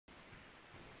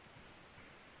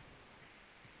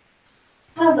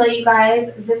Hello, you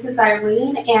guys. This is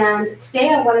Irene, and today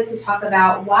I wanted to talk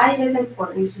about why it is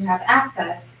important to have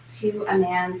access to a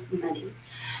man's money.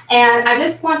 And I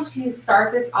just want to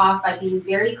start this off by being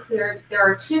very clear. There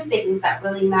are two things that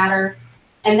really matter,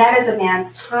 and that is a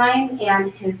man's time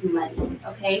and his money.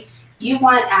 Okay? You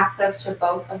want access to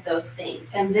both of those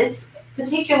things. In this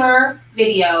particular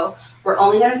video, we're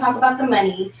only going to talk about the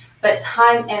money, but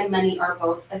time and money are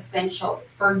both essential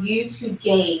for you to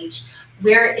gauge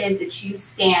where it is that you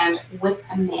stand with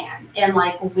a man and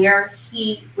like where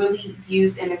he really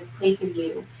views and is placing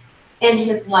you in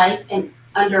his life and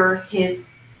under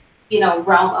his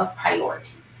realm of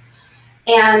priorities.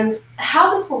 And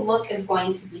how this will look is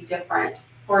going to be different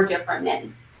for different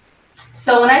men.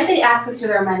 So when I say access to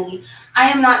their money,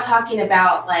 I am not talking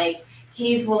about like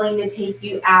he's willing to take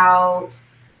you out,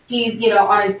 he's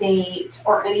on a date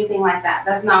or anything like that.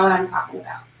 That's not what I'm talking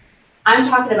about. I'm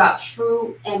talking about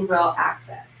true and real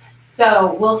access.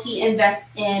 So will he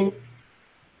invest in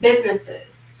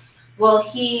businesses? Will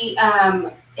he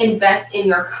invest in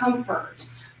your comfort?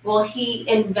 Will he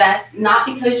invest not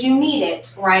because you need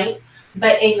it, right?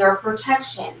 But in your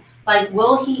protection? Like,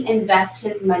 will he invest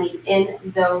his money in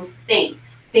those things?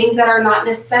 Things that are not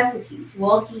necessities.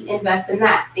 Will he invest in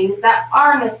that? Things that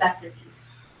are necessities.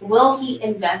 Will he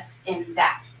invest in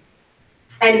that?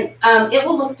 And it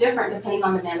will look different depending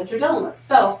on the man that you're dealing with.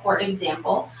 So, for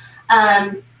example,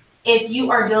 if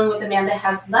you are dealing with a man that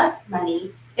has less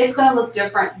money, it's going to look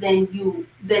different than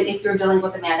if you're dealing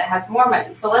with a man that has more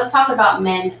money. So let's talk about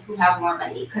men who have more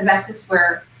money, because that's just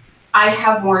where I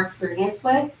have more experience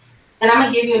with. And I'm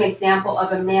going to give you an example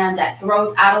of a man that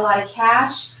throws out a lot of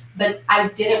cash, but I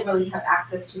didn't really have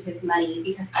access to his money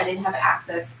because I didn't have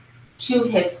access to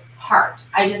his heart.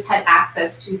 I just had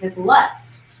access to his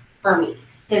lust for me,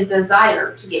 his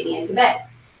desire to get me into bed.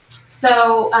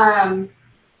 So I'm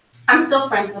still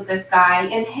friends with this guy.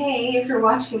 And hey, if you're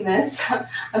watching this,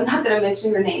 I'm not going to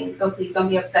mention your name, so please don't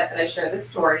be upset that I share this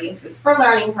story. It's just for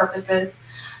learning purposes.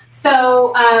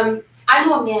 So I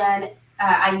know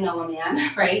a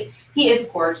man, right? He is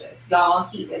gorgeous, y'all.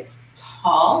 He is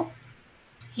tall.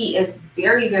 He is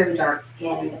very, very dark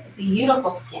skinned,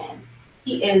 beautiful skin.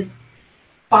 He is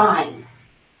fine.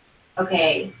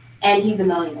 Okay. And he's a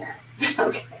millionaire.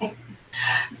 Okay.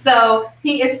 So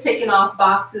he is ticking off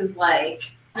boxes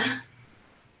like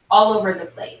all over the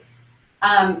place.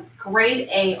 Grade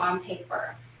A on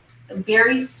paper.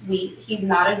 Very sweet. He's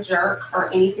not a jerk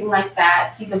or anything like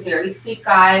that. He's a very sweet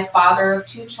guy, father of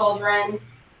 2 children,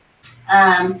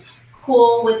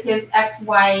 cool with his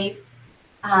ex-wife,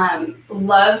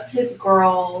 loves his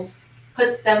girls,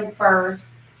 puts them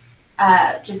first,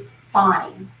 just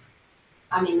fine.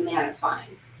 I mean, the man is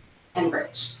fine and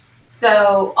rich.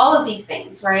 So all of these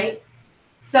things, right?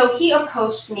 So he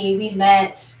approached me. We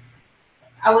met.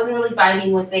 I wasn't really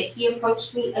vibing with it. He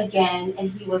approached me again, and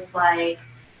he was like,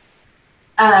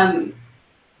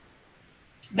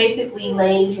 basically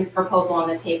laying his proposal on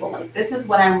the table. Like, this is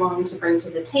what I'm willing to bring to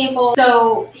the table.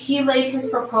 So he laid his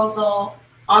proposal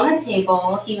on the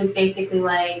table. He was basically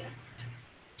like,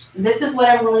 this is what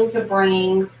I'm willing to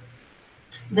bring.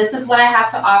 This is what I have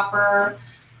to offer.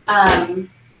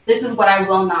 This is what I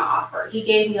will not offer. He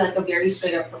gave me like a very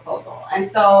straight up proposal. And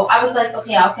so I was like,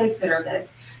 okay, I'll consider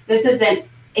this. This isn't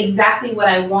exactly what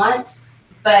I want,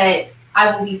 but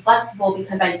I will be flexible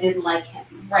because I did like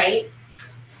him, right?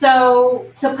 So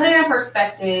to put it in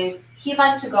perspective, he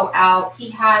liked to go out.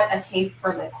 He had a taste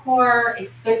for liqueur,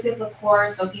 expensive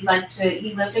liqueur. So he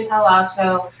lived in Palo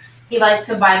Alto. He liked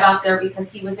to vibe out there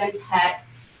because he was in tech.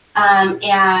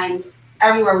 And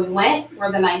everywhere we went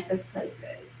were the nicest places.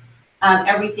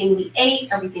 Everything we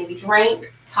ate, everything we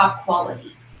drank, top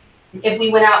quality. If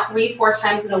we went out 3-4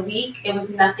 times in a week, it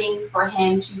was nothing for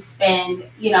him to spend,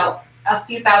 a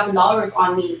few $1,000s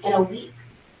on me in a week.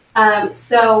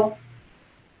 So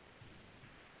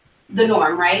the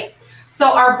norm, right?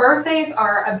 So our birthdays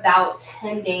are about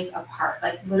 10 days apart.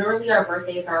 Like literally our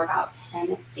birthdays are about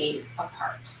 10 days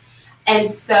apart. And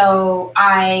so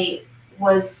I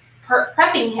was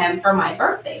prepping him for my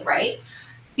birthday, right?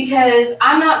 Because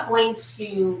I'm not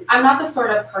the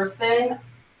sort of person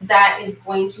that is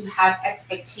going to have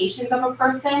expectations of a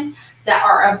person that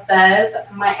are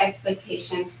above my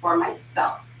expectations for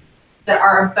myself, that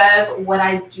are above what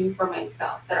I do for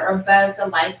myself, that are above the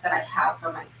life that I have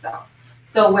for myself.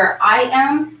 So where I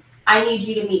am, I need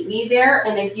you to meet me there.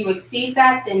 And if you exceed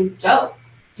that, then dope.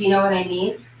 Do you know what I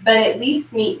mean? But at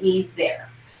least meet me there.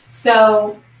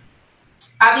 So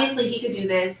obviously he could do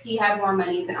this. He had more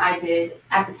money than I did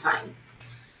at the time.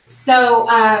 So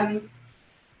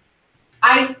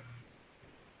I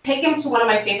take him to one of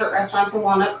my favorite restaurants in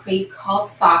Walnut Creek called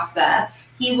Salsa.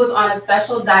 He was on a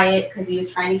special diet because he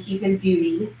was trying to keep his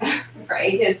beauty,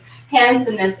 right? His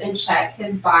handsomeness in check,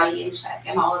 his body in check,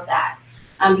 and all of that.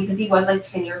 Because he was like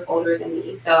 10 years older than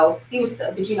me. So he was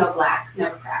still, but you know, black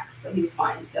never cracks. So he was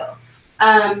fine still.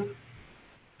 And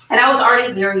I was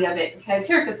already leery of it because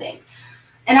here's the thing.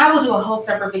 And I will do a whole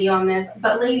separate video on this.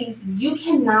 But ladies, you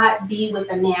cannot be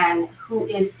with a man who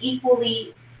is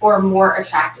equally or more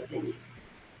attractive than you.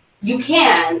 You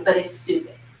can, but it's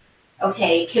stupid.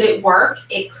 Okay, could it work?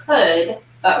 It could,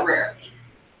 but rarely.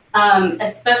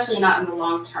 Especially not in the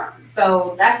long term.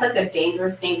 So that's like a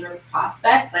dangerous, dangerous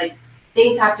prospect. Like,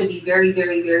 things have to be very,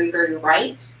 very, very, very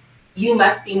right. You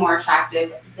must be more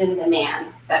attractive than the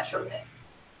man that you're with.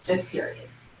 Just period.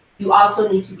 You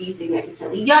also need to be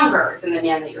significantly younger than the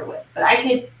man that you're with. But I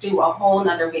could do a whole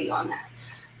nother video on that.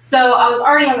 So I was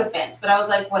already on the fence, but I was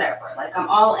like, whatever. Like, I'm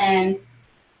all in.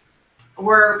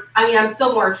 I'm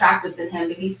still more attractive than him,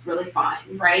 but he's really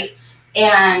fine, right?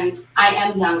 And I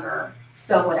am younger,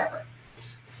 so whatever.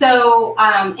 So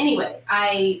anyway,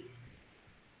 I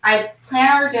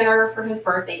plan our dinner for his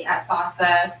birthday at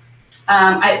Salsa.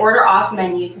 I order off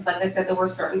menu because, like I said, there were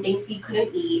certain things he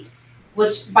couldn't eat,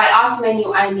 which by off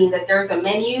menu, I mean that there's a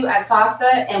menu at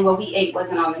Salsa and what we ate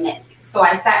wasn't on the menu. So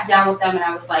I sat down with them and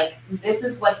I was like, this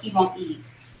is what he won't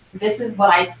eat. This is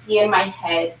what I see in my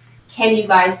head. Can you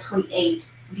guys create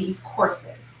these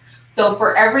courses? So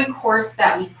for every course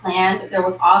that we planned, there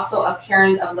was also a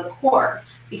pairing of liqueur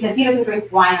because he doesn't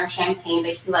drink wine or champagne,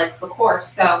 but he likes liqueur.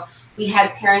 So we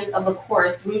had pairings of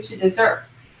liqueur through to dessert.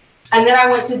 And then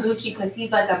I went to Gucci because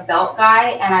he's like a belt guy,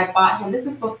 and I bought him, this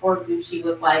is before Gucci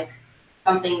was like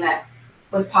something that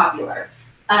was popular.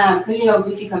 Because, you know,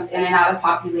 Gucci comes in and out of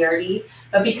popularity.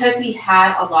 But because he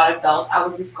had a lot of belts, I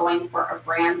was just going for a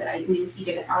brand that I knew he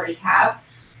didn't already have.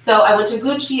 So I went to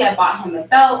Gucci, I bought him a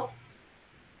belt,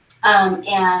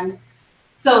 and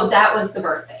so that was the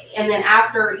birthday. And then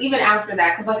even after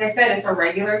that, because like I said, it's a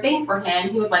regular thing for him,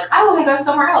 he was like, I want to go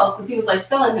somewhere else, because he was like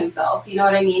feeling himself. Do you know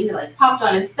what I mean? He like popped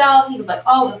on his belt. He was like,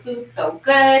 oh, the food's so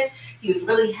good. He was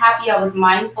really happy. I was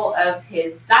mindful of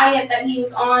his diet that he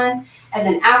was on. And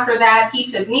then after that, he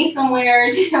took me somewhere.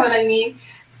 Do you know what I mean?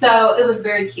 So it was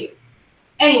very cute.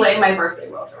 Anyway, my birthday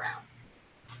rolls around.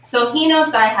 So he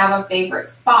knows that I have a favorite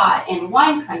spa in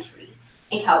wine country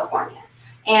in California.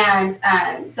 And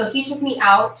so he took me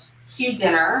out to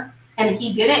dinner, and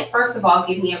he didn't, first of all,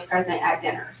 give me a present at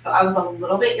dinner. So I was a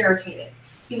little bit irritated.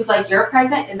 He was like, your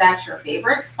present is at your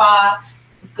favorite spa.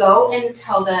 Go and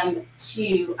tell them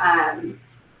to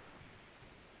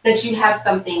that you have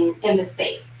something in the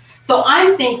safe. So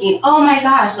I'm thinking, oh my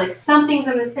gosh, like something's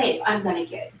in the safe. I'm going to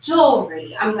get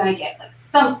jewelry. I'm going to get like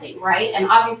something, right? And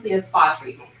obviously a spa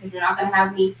treatment, because you're not going to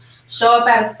have me show up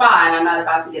at a spa and I'm not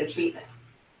about to get a treatment.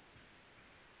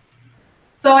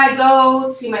 So I go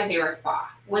to my favorite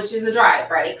spa, which is a drive,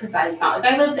 right? Because it's not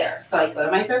like I live there. So I go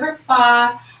to my favorite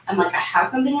spa. I'm like, I have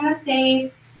something in the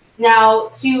safe. Now,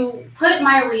 to put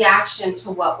my reaction to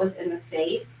what was in the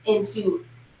safe into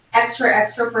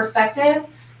extra perspective,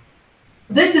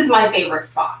 this is my favorite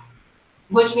spa,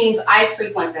 which means I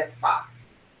frequent this spa.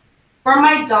 For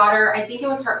my daughter, I think it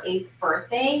was her 8th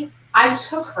birthday, I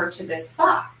took her to this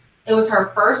spa. It was her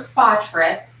first spa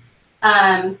trip.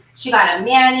 She got a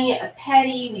mani, a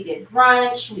pedi, we did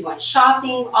brunch, we went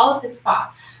shopping, all of this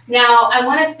spa. Now, I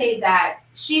want to say that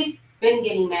she's been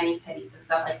getting mani pedis and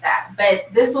stuff like that,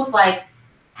 but this was like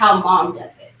how mom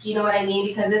does it. Do you know what I mean?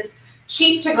 Because it's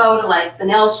cheap to go to like the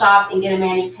nail shop and get a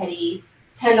mani pedi,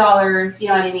 $10, you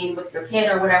know what I mean, with your kid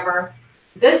or whatever.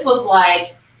 This was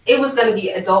like, it was going to be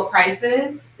adult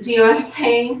prices. Do you know what I'm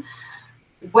saying?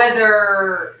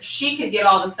 Whether she could get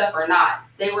all the stuff or not,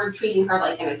 they were treating her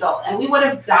like an adult. And we would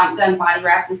have done body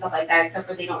wraps and stuff like that, except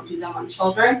for they don't do them on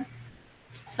children.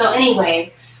 So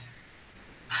anyway,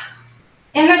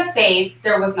 in the safe,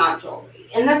 there was not jewelry.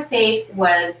 In the safe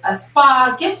was a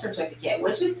spa gift certificate,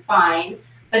 which is fine,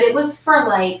 but it was for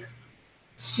like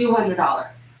 $200.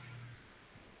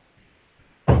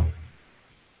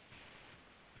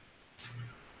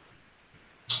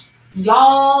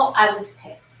 Y'all, I was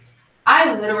pissed.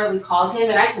 I literally called him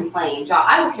and I complained. Y'all,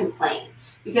 I would complain.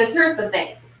 Because here's the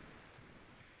thing.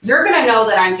 You're going to know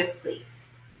that I'm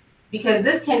displeased. Because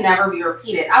this can never be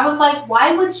repeated. I was like,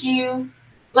 why would you,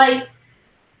 like,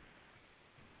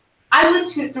 I went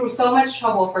through so much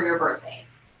trouble for your birthday.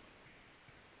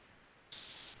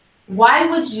 Why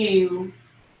would you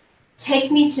take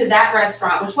me to that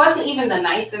restaurant, which wasn't even the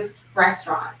nicest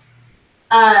restaurant,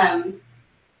 and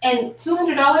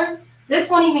 $200? This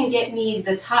won't even get me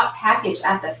the top package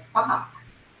at the spa.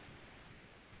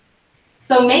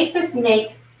 So make this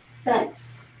make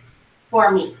sense. for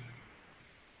me.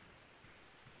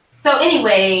 So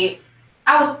anyway,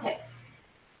 I was pissed.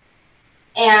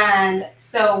 And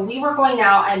so we were going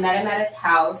out. I met him at his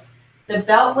house. The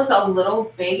belt was a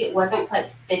little big. It wasn't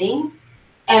quite fitting.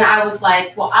 And I was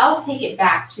like, well, I'll take it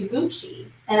back to Gucci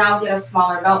and I'll get a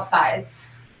smaller belt size.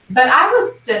 But I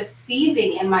was just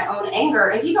seething in my own anger.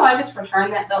 And I just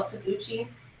returned that belt to Gucci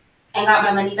and got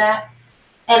my money back.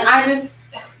 And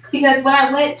because when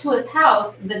I went to his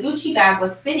house, the Gucci bag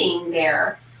was sitting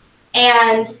there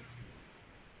and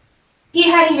he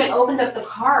hadn't even opened up the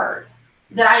card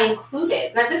that I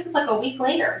included. Now, this is like a week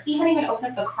later. He hadn't even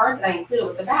opened up the card that I included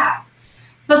with the bag.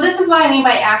 So this is what I mean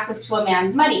by access to a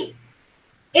man's money.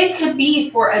 It could be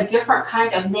for a different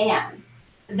kind of man.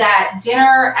 That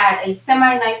dinner at a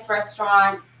semi-nice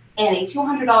restaurant and a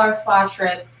 $200 spa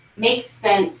trip makes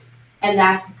sense, and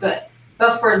that's good.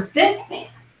 But for this man,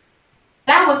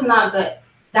 that was not good.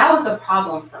 That was a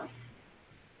problem for me.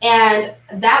 And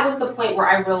that was the point where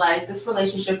I realized this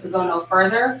relationship could go no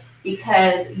further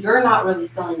because you're not really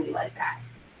feeling me like that.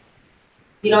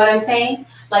 You know what I'm saying?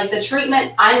 Like the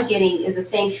treatment I'm getting is the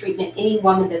same treatment any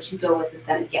woman that you deal with is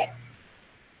going to get.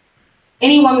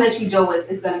 Any woman that you deal with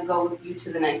is going to go with you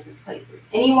to the nicest places.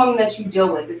 Any woman that you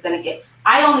deal with is going to get.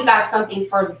 I only got something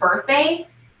for the birthday.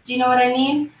 Do you know what I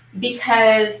mean?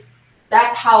 Because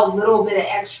that's how little bit of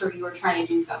extra you were trying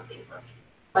to do something for me.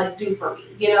 Like do for me,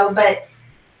 but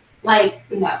like,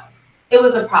 no, it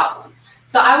was a problem.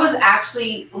 So I was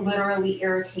actually literally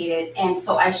irritated. And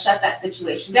so I shut that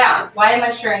situation down. Why am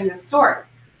I sharing this story?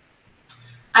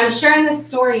 I'm sharing this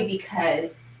story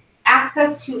because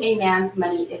access to a man's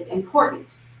money is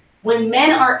important. When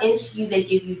men are into you, they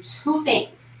give you two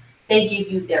things. They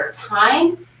give you their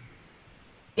time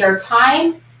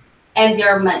and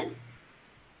their money.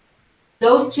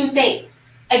 Those two things.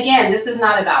 Again, this is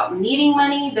not about needing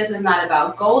money. This is not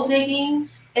about gold digging.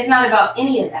 It's not about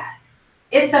any of that.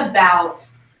 It's about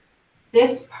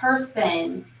this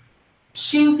person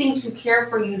choosing to care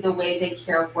for you the way they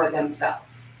care for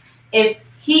themselves. If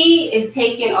he is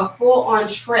taking a full-on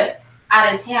trip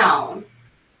out of town,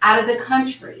 out of the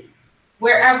country,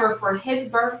 wherever for his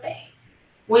birthday,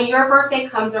 when your birthday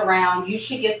comes around, you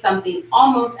should get something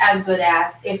almost as good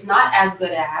as, if not as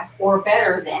good as, or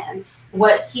better than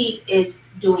what he is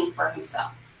doing for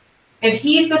himself. If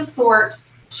he's the sort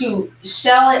to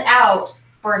shell it out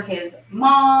for his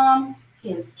mom,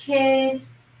 his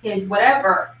kids, his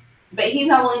whatever, but he's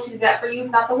not willing to do that for you,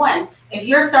 he's not the one. If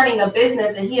you're starting a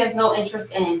business and he has no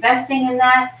interest in investing in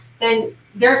that, then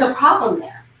there's a problem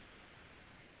there.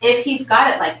 If he's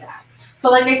got it like that. So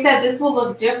like I said, this will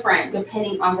look different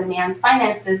depending on the man's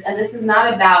finances. And this is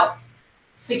not about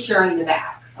securing the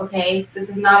bag, okay? This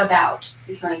is not about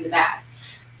securing the bag.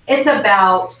 It's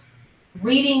about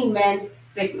reading men's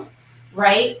signals,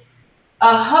 right?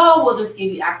 A hoe will just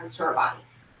give you access to her body.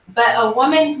 But a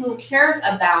woman who cares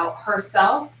about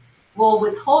herself will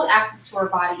withhold access to her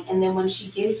body. And then when she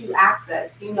gives you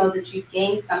access, you know that you've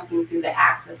gained something through the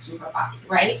access to her body,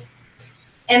 right?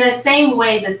 In the same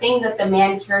way, the thing that the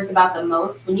man cares about the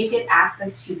most, when you get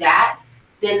access to that,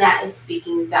 then that is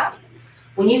speaking volumes.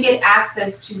 When you get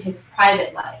access to his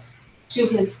private life, to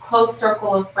his close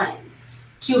circle of friends,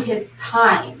 to his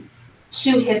time,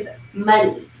 to his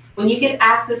money, when you get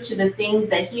access to the things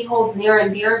that he holds near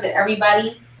and dear that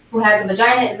everybody who has a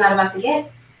vagina is not about to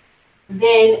get,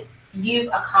 then you've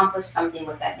accomplished something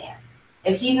with that man.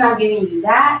 If he's not giving you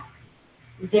that,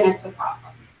 then it's a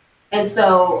problem. And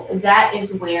so that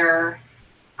is where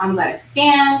I'm going to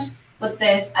stand with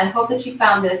this. I hope that you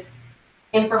found this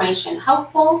information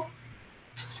helpful,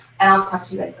 and I'll talk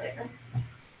to you guys later.